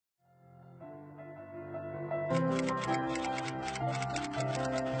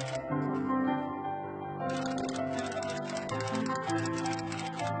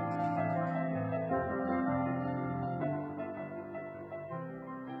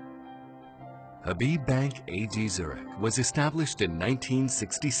Habib Bank AG Zurich was established in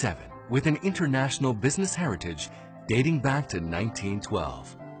 1967 with an international business heritage dating back to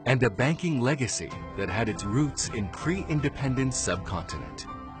 1912 and a banking legacy that had its roots in pre-independence subcontinent.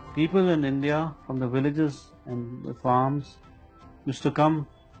 People in India from the villages and the farms used to come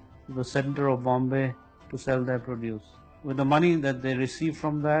to the center of Bombay to sell their produce. With the money that they received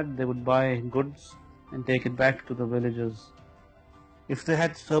from that, they would buy goods and take it back to the villages. If they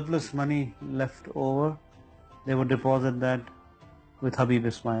had surplus money left over, they would deposit that with Habib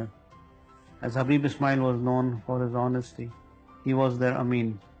Ismail. As Habib Ismail was known for his honesty, he was their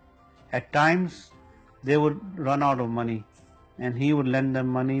Amin. At times, they would run out of money and he would lend them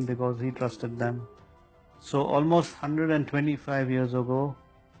money because he trusted them. So almost 125 years ago,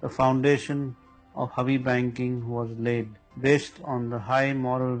 the foundation of Habib banking was laid based on the high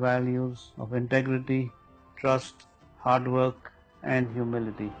moral values of integrity, trust, hard work, and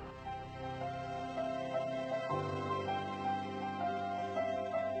humility.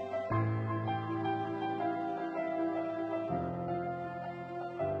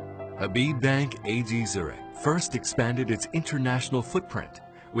 Habib Bank AG Zurich first expanded its international footprint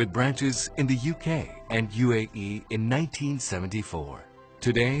with branches in the UK and UAE in 1974.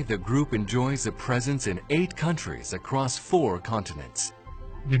 Today, the group enjoys a presence in 8 countries across 4 continents.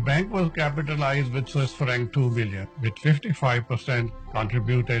 The bank was capitalized with Swiss franc 2 billion, with 55%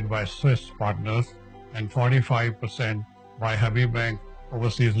 contributed by Swiss partners and 45% by Habib Bank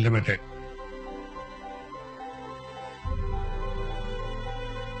Overseas Limited.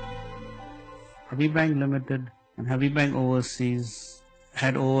 Habib Bank Limited and Habib Bank Overseas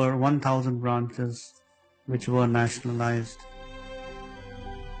had over 1,000 branches which were nationalized.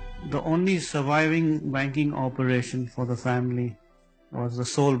 The only surviving banking operation for the family was the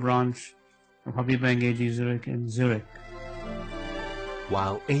sole branch of Habib Bank AG Zurich in Zurich.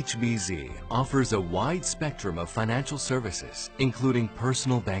 While HBZ offers a wide spectrum of financial services, including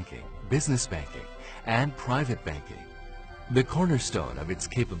personal banking, business banking, and private banking, the cornerstone of its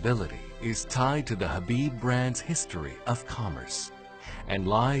capability is tied to the Habib brand's history of commerce and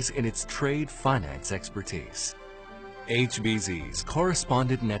lies in its trade finance expertise. HBZ's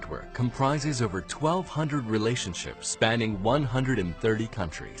correspondent network comprises over 1,200 relationships spanning 130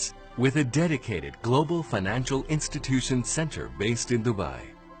 countries, with a dedicated global financial institution center based in Dubai.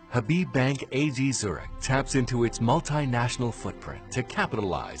 Habib Bank AG Zurich taps into its multinational footprint to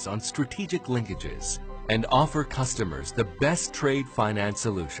capitalize on strategic linkages and offer customers the best trade finance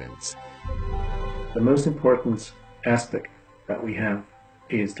solutions. The most important aspect that we have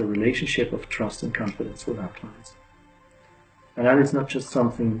is the relationship of trust and confidence with our clients. And that is not just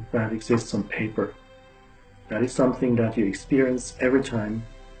something that exists on paper. That is something that you experience every time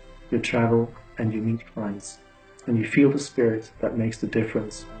you travel and you meet clients, and you feel the spirit that makes the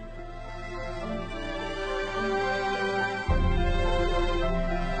difference.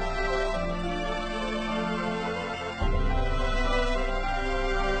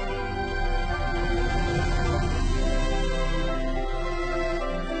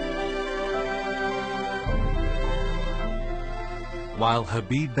 While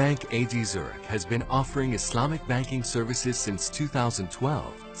Habib Bank AG Zurich has been offering Islamic banking services since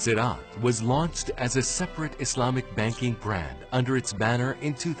 2012, Sirat was launched as a separate Islamic banking brand under its banner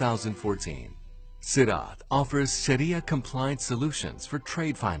in 2014. Sirat offers Sharia-compliant solutions for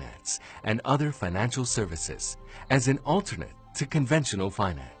trade finance and other financial services as an alternate to conventional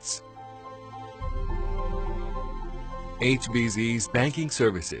finance. HBZ's banking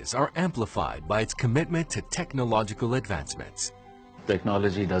services are amplified by its commitment to technological advancements.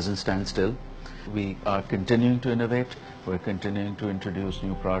 Technology doesn't stand still. We are continuing to innovate. We're continuing to introduce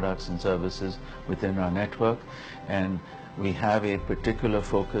new products and services within our network, and we have a particular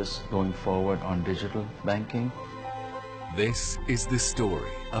focus going forward on digital banking. This is the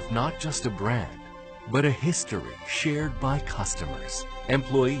story of not just a brand, but a history shared by customers,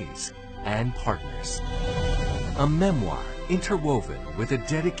 employees, and partners. A memoir interwoven with a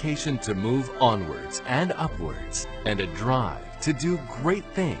dedication to move onwards and upwards and a drive to do great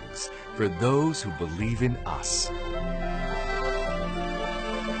things for those who believe in us.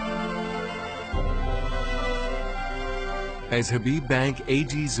 As Habib Bank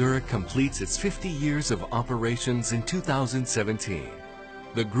AG Zurich completes its 50 years of operations in 2017,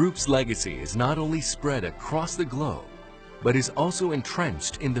 the group's legacy is not only spread across the globe, but is also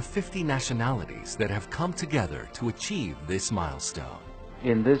entrenched in the 50 nationalities that have come together to achieve this milestone.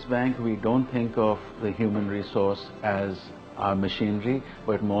 In this bank, we don't think of the human resource as our machinery,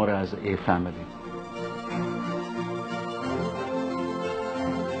 but more as a family.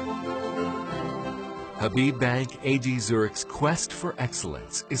 Habib Bank AG Zurich's quest for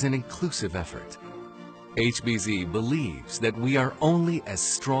excellence is an inclusive effort. HBZ believes that we are only as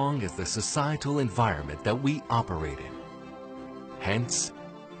strong as the societal environment that we operate in. Hence,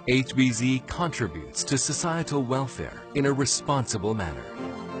 HBZ contributes to societal welfare in a responsible manner.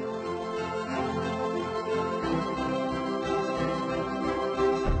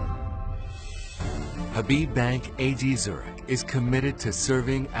 Habib Bank AG Zurich is committed to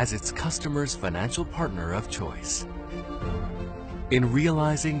serving as its customers' financial partner of choice. In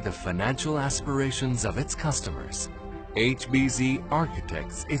realizing the financial aspirations of its customers, HBZ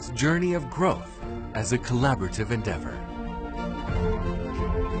architects its journey of growth as a collaborative endeavor.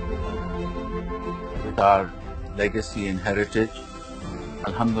 With our legacy and heritage,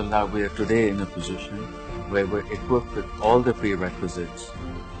 Alhamdulillah, we are today in a position where we're equipped with all the prerequisites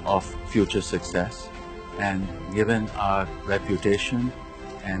of future success, and given our reputation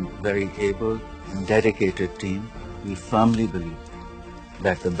and very able and dedicated team, we firmly believe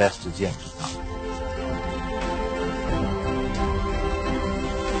that the best is yet to come.